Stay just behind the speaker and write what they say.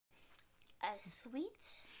a sweet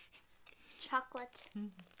chocolate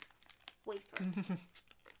wafer.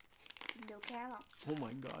 No caramel. Oh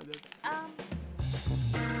my god.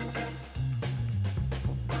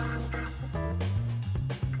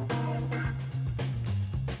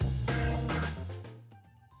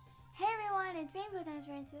 Hey everyone, it's Rainbow Times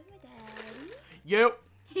Friends with my daddy. Yep.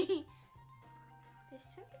 There's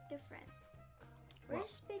something different.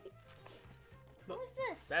 Where's baby? Look, Who's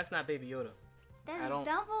this? That's not Baby Yoda. That's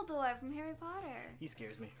Dumbledore from Harry Potter. He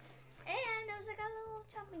scares me. And there's like a little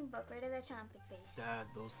chomping book right at that chomping face.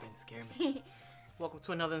 Those things scare me. Welcome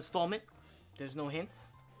to another installment. There's no hints.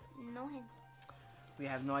 No hint. We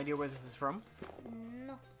have no idea where this is from.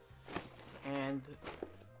 No. And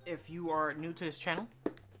if you are new to this channel,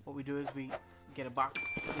 what we do is we get a box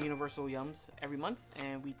of Universal Yums every month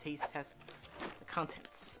and we taste test the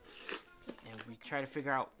contents. And we try to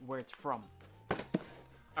figure out where it's from.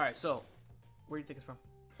 Alright, so where do you think it's from?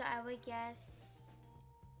 So I would guess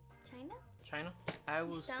China? China? I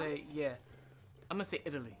will Stones? say, yeah. I'm gonna say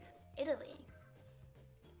Italy. Italy.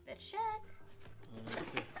 Let's check. Let's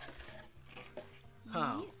see.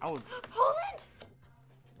 Huh. I would. Poland!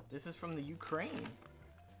 This is from the Ukraine.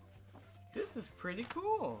 This is pretty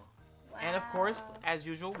cool. Wow. And of course, as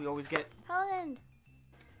usual, we always get Poland.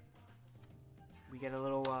 we get a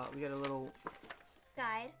little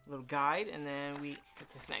Guide. guide, and then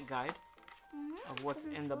it's a snack guide of what's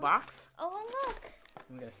in the foods. box. Oh, and look.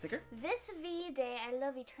 We got a sticker. This V-Day, I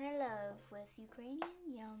love eternal love with Ukrainian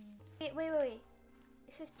yums. Wait.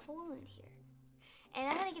 It says Poland here. And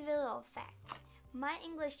I'm gonna give you a little fact. My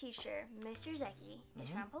English teacher, Mr. Zeki, is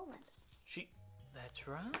from Poland. That's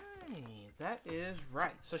right. That is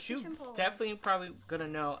right. So she's from Poland. definitely probably gonna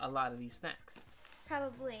know a lot of these snacks.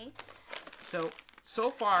 Probably. So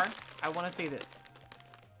far, I want to say this.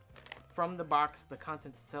 From the box, the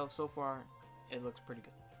content itself, so far, it looks pretty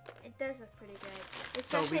good. It does look pretty good.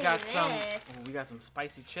 So Especially we got this. we got some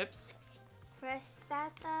spicy chips.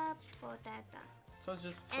 Crostata potata. So it's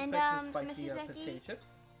just And, looks like some spicy Mr. Zeki? potato chips.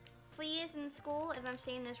 Please, in school, if I'm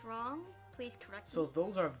saying this wrong, please correct me. So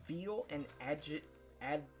those are veal and adjica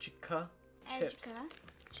chips. Adjica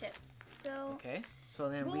chips. So. Okay. So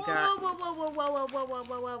then Whoa, we got. whoa,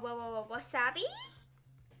 wasabi?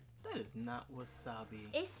 That is not wasabi.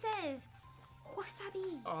 It says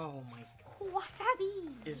wasabi. Oh my. Wasabi.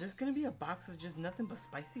 Is this gonna be a box of just nothing but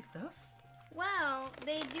spicy stuff? Well,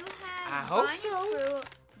 they do have I hope vine so. fruit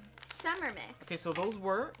summer mix. Okay, so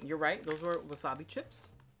you're right, those were wasabi chips.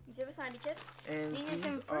 These are wasabi chips. And These are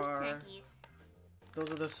some fruit snackies. Those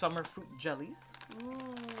are the summer fruit jellies. Ooh,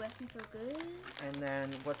 that seems so good. And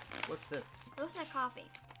then what's this? Those are coffee.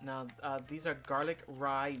 Now these are garlic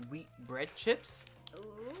rye wheat bread chips.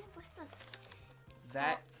 Ooh, what's this?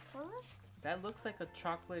 What is this? That looks like a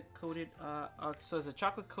chocolate coated so it's a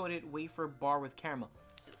chocolate coated wafer bar with caramel.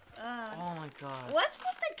 Oh my god. What's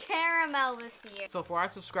with the caramel this year? So for our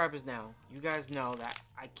subscribers now, you guys know that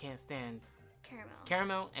I can't stand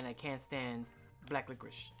caramel and I can't stand black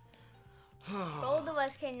licorice. Both of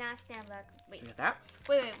us cannot stand black. Wait. You got that?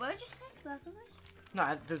 Wait. What did you say? Black licorice?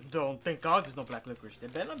 No, don't. Thank God there's no black licorice. There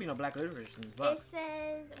better not be no black licorice in the box. It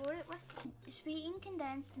says, what's sweetened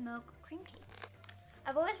condensed milk cream cakes.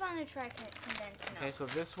 I've always wanted to try condensed milk. Okay, so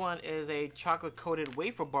this one is a chocolate coated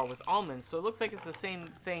wafer bar with almonds. So it looks like it's the same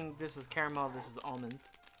thing. This was caramel. This is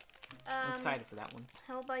almonds. I'm excited for that one.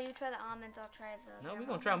 How about you try the almonds? I'll try the. No, we're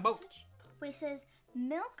gonna try them both. Wait, it says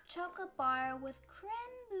milk chocolate bar with creme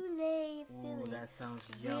brulee filling. Ooh, that sounds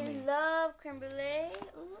yummy. We love creme brulee.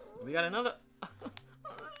 Ooh. We got another.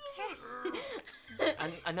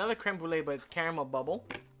 Another creme brulee, but it's caramel bubble.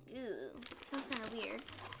 Ew, sounds kind of weird.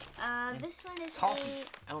 This one is toffee.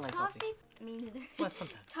 I don't like toffee. Me neither. What?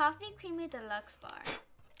 Sometimes. Toffee creamy deluxe bar.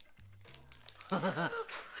 and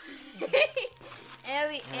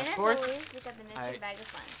of course, always, we got the mystery bag of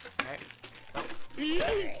fun. Alright.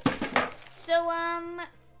 So,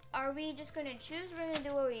 are we just gonna choose? We're gonna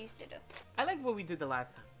do what we used to do. I like what we did the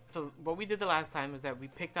last time. So what we did the last time is that we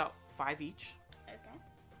picked out 5 each. Okay.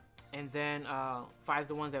 And then 5's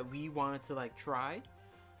the ones that we wanted to like try.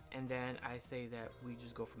 And then I say that we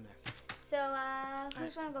just go from there. So,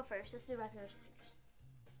 who's gonna go first? Let's do rock, paper, scissors.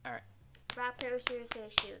 Alright. Rock, paper, scissors, say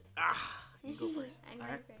shoot. You go first. I'm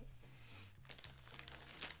going first.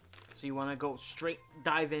 So you want to go straight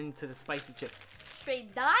dive into the spicy chips.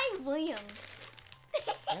 Straight dive, William.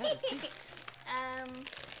 Yeah, I'm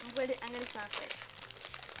gonna smell it first.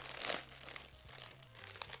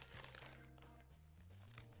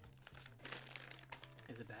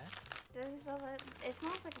 Is it bad? Does it smell like? It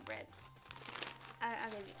smells like ribs. I'll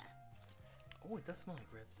give you that. Oh, it does smell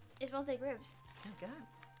like ribs. It smells like ribs. Oh God.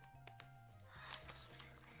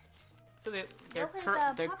 So they're look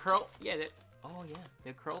like, they're pop curled. chips. Yeah. Oh yeah,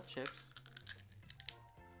 they're curled chips.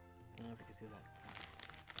 I don't know if you can see that.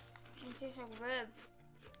 It tastes like ribs.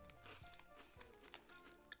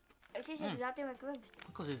 It tastes exactly like ribs.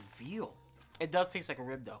 Because it's veal. It does taste like a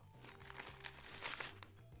rib though.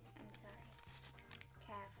 I'm sorry.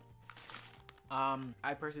 Calf.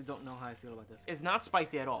 I personally don't know how I feel about this. It's not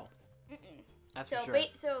spicy at all. That's so for sure.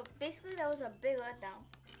 So basically that was a big letdown.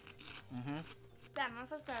 That not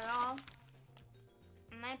supposed to at all.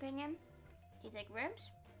 In my opinion, tastes like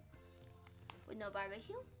ribs with no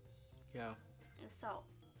barbecue. Yeah. And salt.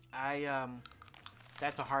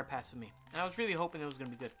 That's a hard pass for me. And I was really hoping it was gonna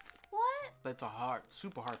be good. What? But it's a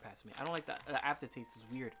super hard pass for me. I don't like that. The aftertaste is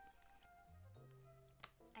weird.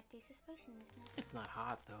 I taste the spiciness now. It's not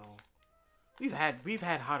hot though. We've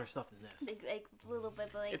had hotter stuff than this. Like a little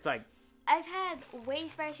bit, but like. It's like. I've had way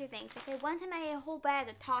spicier things. Okay, one time I ate a whole bag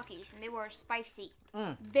of Takis and they were spicy.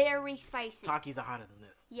 Very spicy. Takis are hotter than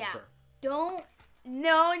this. Yeah. For sure. Don't.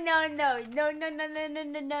 No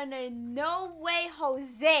way,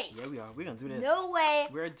 Jose. Yeah, we are. We're gonna do this. No way.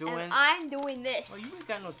 We're doing. And I'm doing this. Well, you ain't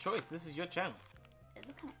got no choice. This is your channel.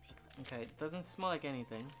 Look kind of big. Okay, it doesn't smell like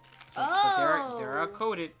anything. Oh. But they're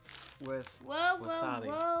coated with wasabi.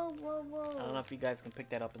 Whoa. I don't know if you guys can pick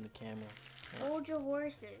that up in the camera. Hold your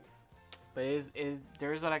horses. But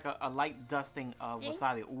there's like a light dusting of See?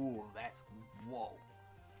 wasabi. Ooh, that's whoa.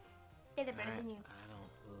 They did better than you. I don't.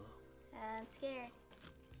 I'm scared.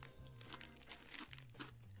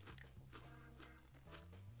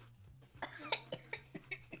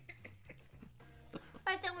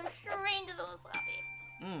 I took it straight into the wasabi.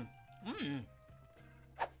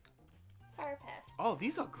 Fire pass. Oh,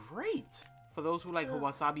 these are great for those who like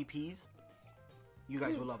wasabi peas. You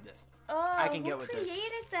guys will love this. Oh, I can get with who this.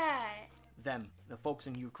 created that? Them, the folks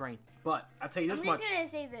in Ukraine. But I'll tell you this I'm much. just gonna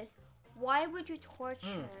say this. Why would you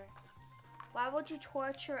torture? Why would you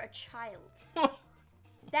torture a child?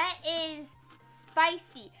 That is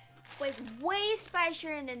spicy. Like way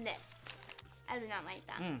spicier than this. I do not like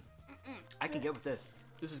that. I can get with this.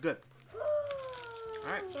 This is good. All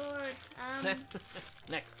right. Lord.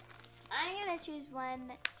 Next. I'm gonna choose one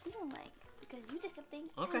that you don't like because you did something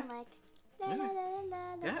Okay. I don't like.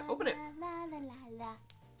 Yeah, open it.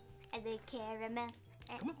 And the caramel.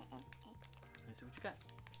 Come on. Let's see what you got.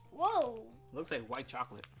 Whoa. Looks like white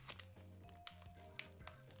chocolate.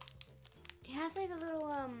 It has like a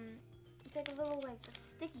little it's like a little like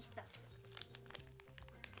sticky stuff.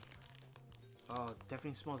 Oh, it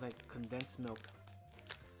definitely smells like condensed milk.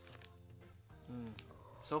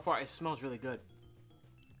 So far, it smells really good.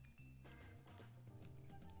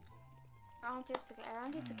 I don't taste the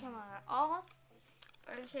caramel at all.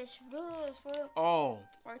 It tastes really Oh.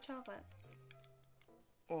 white chocolate.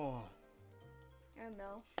 Oh. Oh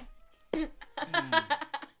no.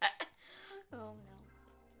 Oh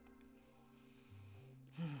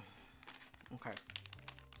no. Okay.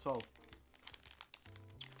 So,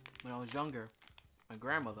 when I was younger, my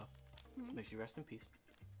grandmother, may she rest in peace,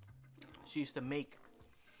 she used to make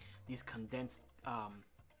these condensed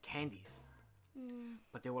candies.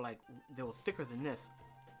 But they were thicker than this,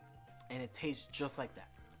 and it tastes just like that.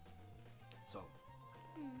 So,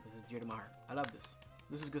 this is dear to my heart. I love this.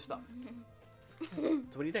 This is good stuff. So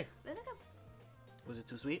what do you think? Was it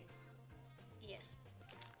too sweet? Yes.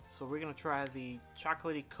 So we're gonna try the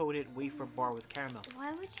chocolatey coated wafer bar with caramel.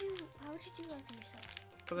 Why would you do that to yourself?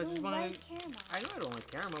 Because I just want like to. caramel. I know I don't like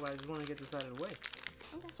caramel, but I just want to get this out of the way.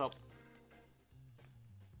 Okay. So.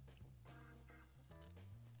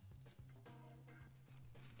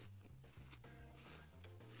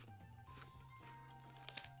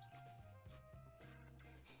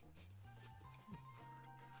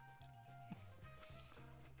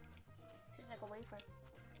 Tastes like a wafer.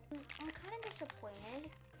 I'm kind of disappointed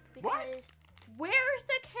because What? where's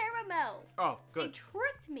the caramel? Oh, They good.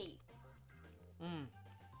 tricked me.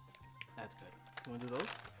 That's good. You want to do those?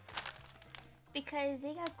 Because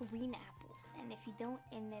they got green apples, and if you don't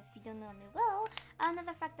know me well,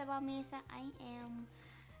 another fact about me is that I am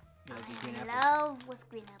You like these green in apples? love with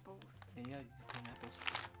green apples. Yeah, you like green apples.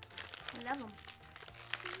 I love them.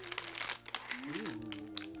 Ooh.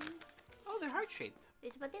 Oh, they're heart shaped.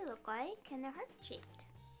 This is what they look like, and they're heart shaped.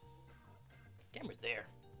 Camera's there.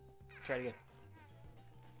 Try it again.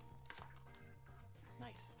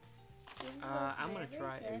 Nice. I'm gonna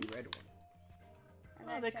try a red one.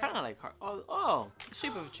 Oh, they're kind of like heart. Oh, the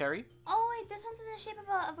shape of a cherry. Oh wait, this one's in the shape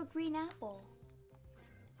of a green apple.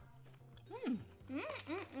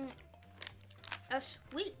 That's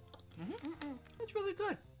sweet. It's really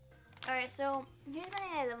good. All right, so here's one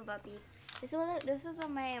thing I love about these. This is what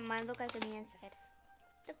my mine look like on the inside.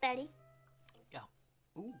 Look, Daddy. Yeah.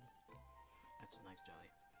 Ooh. nice jelly.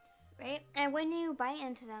 Right? And when you bite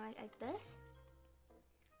into them like this,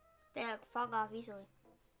 they like fall off easily.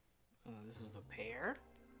 This is a pear.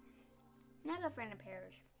 Not a fan of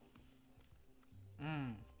pears.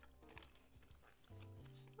 Mmm.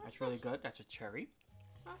 That's really good. That's a cherry.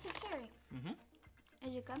 That's a cherry. Mm-hmm.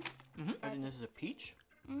 Is it good? Mm-hmm. And then this is a peach.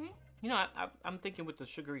 Mm-hmm. You know, I'm thinking with the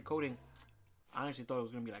sugary coating, I honestly thought it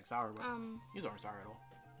was going to be like sour, but these aren't sour at all.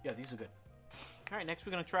 Yeah, these are good. All right, next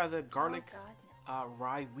we're going to try the garlic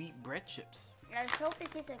rye wheat bread chips. I just hope it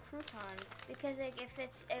tastes like croutons, because like if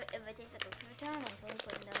it tastes like a crouton, I'm totally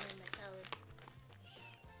putting them in my salad.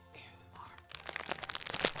 ASMR.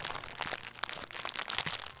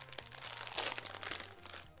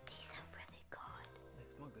 They sound really good. They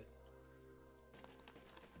smell good.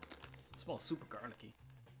 It smells super garlicky.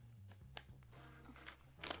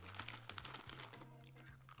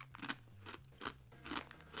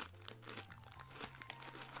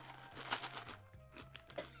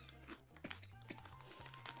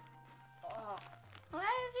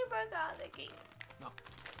 Garlicky. No.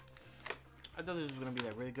 I thought this was gonna be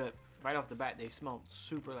like really good. Right off the bat, they smell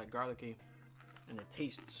super like garlicky, and it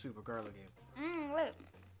tastes super garlicky. Wait.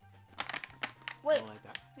 I don't like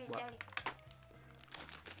that. Wait, what? Daddy.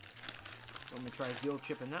 Want me to try the old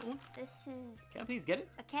chip in that one? This is. Can I please get it?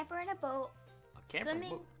 A camper in a boat. A camper in a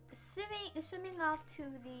boat. Swimming off to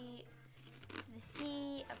the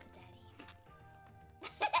sea of the daddy.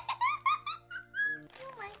 You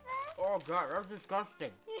like that? Oh god, that's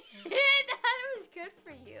disgusting. I thought it was good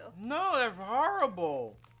for you. No, that's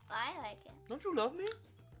horrible. I like it. Don't you love me?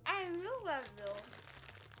 I do love you.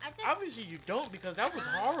 Obviously you don't, because that was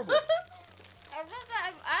horrible. I thought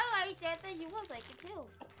that I liked it, then you will like it too.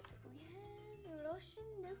 We have a Russian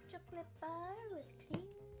milk chocolate bar with cream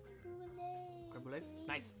brulee. Creme brulee?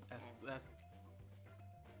 Nice. That's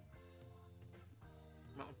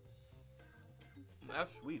no.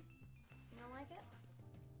 That's sweet. You don't like it?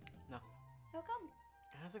 No. How come?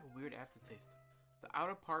 It has like a weird aftertaste. The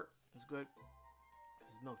outer part is good. This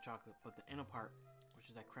is milk chocolate, but the inner part, which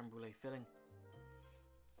is that creme brulee filling,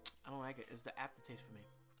 I don't like it. It's the aftertaste for me.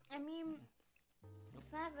 I mean,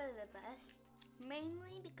 it's not really the best.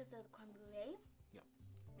 Mainly because of the creme brulee. Yep.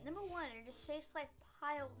 Number one, it just tastes like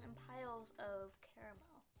piles and piles of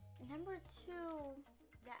caramel. Number two,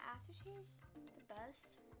 the aftertaste, the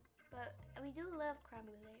best. But we do love creme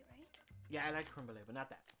brulee, right? Yeah, I like creme brulee, but not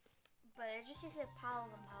that. But it just tastes like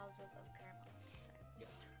piles and piles of caramel. Sorry.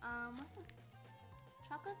 Yeah. What's this?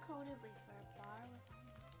 Chocolate coated wafer bar with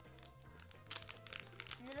almond.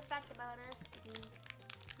 Another fact about us, we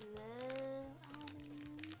love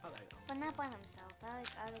almonds. I like almonds. But not by themselves. I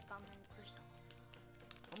like almond croissants.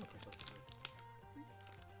 Almond croissants are good.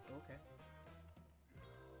 Okay.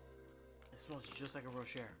 It smells just like a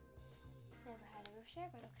Rocher. Never had a Rocher,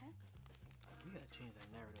 but okay. We gotta change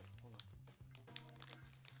that narrative. Hold on.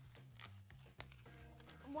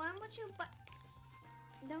 Why would you buy?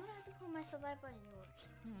 Don't have to put my saliva in yours.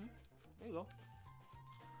 There you go.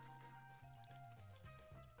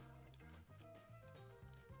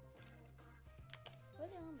 Where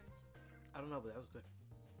are the almonds? I don't know, but that was good.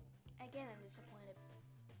 Again, I'm disappointed.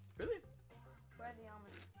 Really? Where are the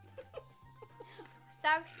almonds?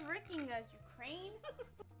 Stop tricking us, Ukraine.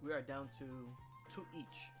 We are down to 2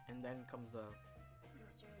 each, and then comes the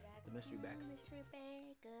Mystery bag. The mystery bag. Mystery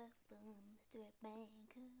bag of fun. Mystery bag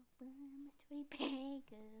of fun. Mystery bag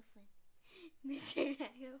of fun. Mystery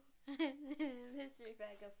bag of fun. Mystery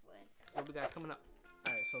bag of fun. what we got coming up.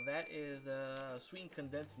 All right, so that is the sweetened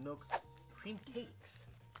condensed milk cream cakes.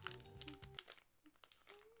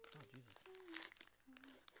 Oh Jesus!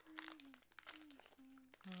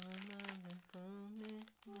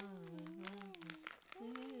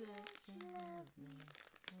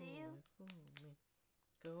 Do you?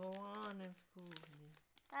 Go on and fool me.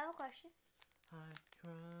 I have a question. I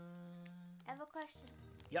try. I have a question.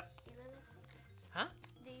 Yep. Do you really love me? Huh?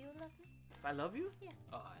 Do you love me? If I love you? Yeah.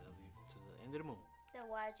 Oh, I love you to the end of the moon. Then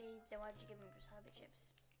why'd you give me wasabi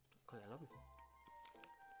chips? Cause I love you.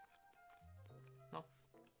 No.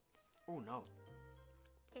 Oh no.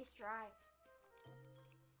 Tastes dry.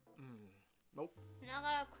 Nope. Not a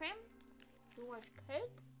lot of cream. You want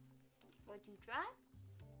cake? Would you dry?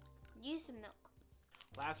 Use some milk.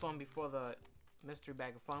 Last one before the mystery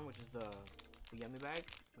bag of fun, which is the yummy bag.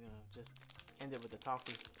 We're gonna just end it with the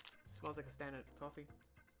toffee. It smells like a standard toffee.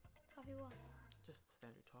 Coffee what? Just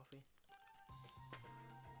standard toffee.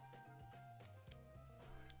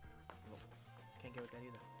 Nope. Can't get with that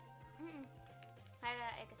either. Had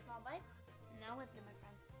like a small bite? No, with it, my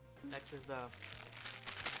friend. Next is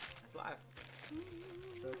that's last.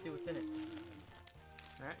 So let's see what's in it.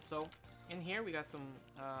 Alright, so in here we got some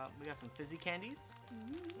fizzy candies.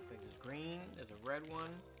 Looks like there's green. There's a red one.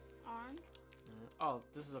 Orange. Oh,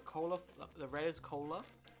 this is a cola. The red is cola.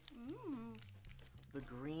 The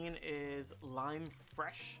green is lime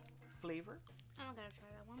fresh flavor. I'm gonna try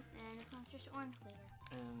that one. And this one's just orange flavor.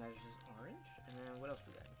 And that's just orange. And then what else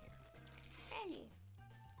we got in here? Candy.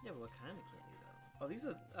 Yeah, but what kind of candy though? Oh, these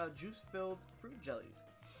are juice-filled fruit jellies.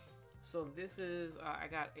 So this is I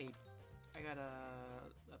got a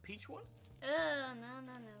peach one. Oh no.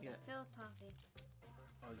 Yeah. The filled toffee.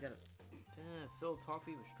 Oh, you got a filled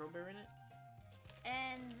toffee with strawberry in it.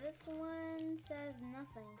 And this one says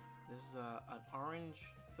nothing. This is an orange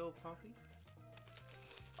filled toffee.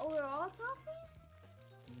 Oh, they're all toffees?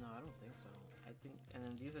 No, I don't think so. I think, and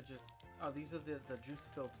then these are just these are the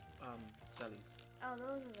juice-filled jellies. Oh,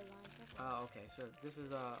 those are the ones. Okay. Oh, okay. So this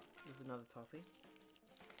is another toffee,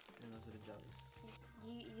 and those are the jellies.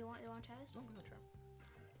 You want to try this No, one? I'm gonna try.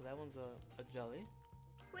 So that one's a jelly.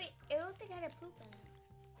 Wait, it looked like it had a poop in it.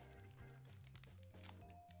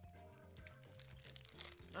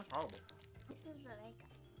 That's horrible. This is what I got.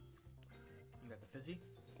 You got the fizzy.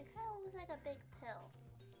 It kind of looks like a big pill.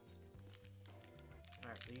 All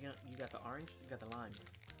right. So you got the orange. You got the lime.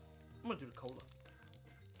 I'm gonna do the cola.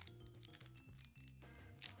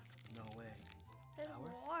 No way. It's Sour?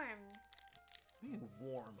 warm.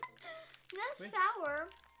 Warm. Not Wait. sour.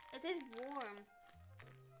 It is warm.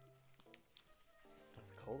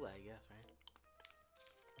 That's cola, I guess, right?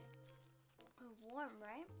 It's warm,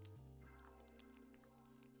 right?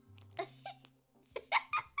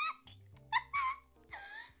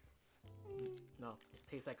 No, it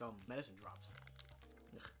tastes like medicine drops.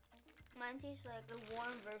 Ugh. Mine tastes like a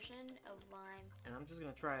warm version of lime. And I'm just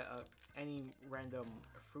gonna try any random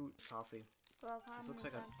fruit toffee. Well, This looks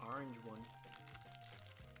like an orange one.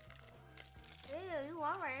 Ew, you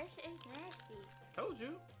are right. It's nasty. Told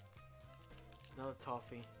you. Another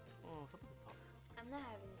toffee. Oh, what's up with this toffee? I'm not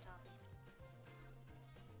having the toffee.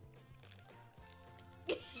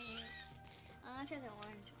 I'm gonna try the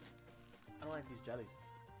orange one. I don't like these jellies.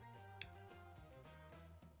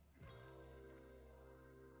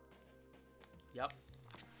 Yep.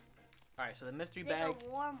 Alright, so the mystery It's bag. like a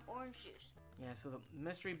warm orange juice. Yeah, so the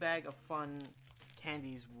mystery bag of fun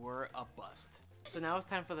candies were a bust. So now it's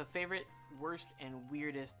time for the favorite, worst, and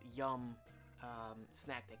weirdest yum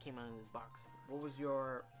snack that came out of this box. What was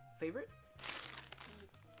your favorite?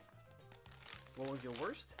 These. What was your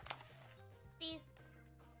worst? These.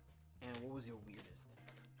 And what was your weirdest?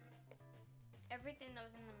 Everything that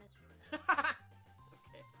was in the mystery.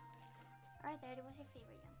 Okay. Alright, Daddy, what's your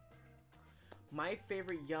favorite yum? My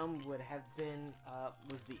favorite yum would have been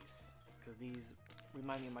was these, because these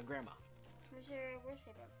remind me of my grandma. What's your worst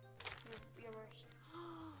favorite? Your worst.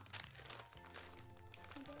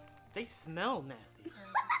 They smell nasty.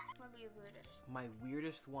 What would be your weirdest? My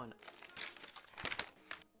weirdest one.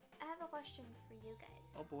 I have a question for you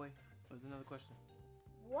guys. Oh boy, there's another question.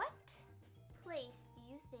 What place do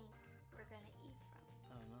you think we're gonna eat from?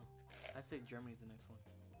 I don't know. I'd say Germany's the next one.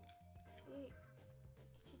 Wait,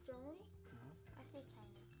 is it Germany? I say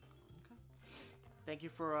China. Okay. Thank you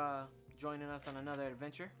for joining us on another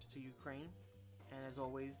adventure to Ukraine. And as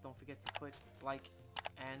always, don't forget to click like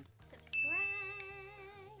and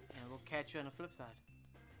Subscribe. and we'll catch you on the flip side.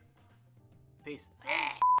 Peace.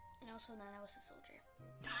 And also, Nana was a soldier.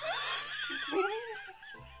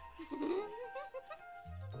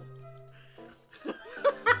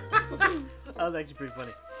 That was actually pretty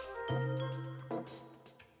funny.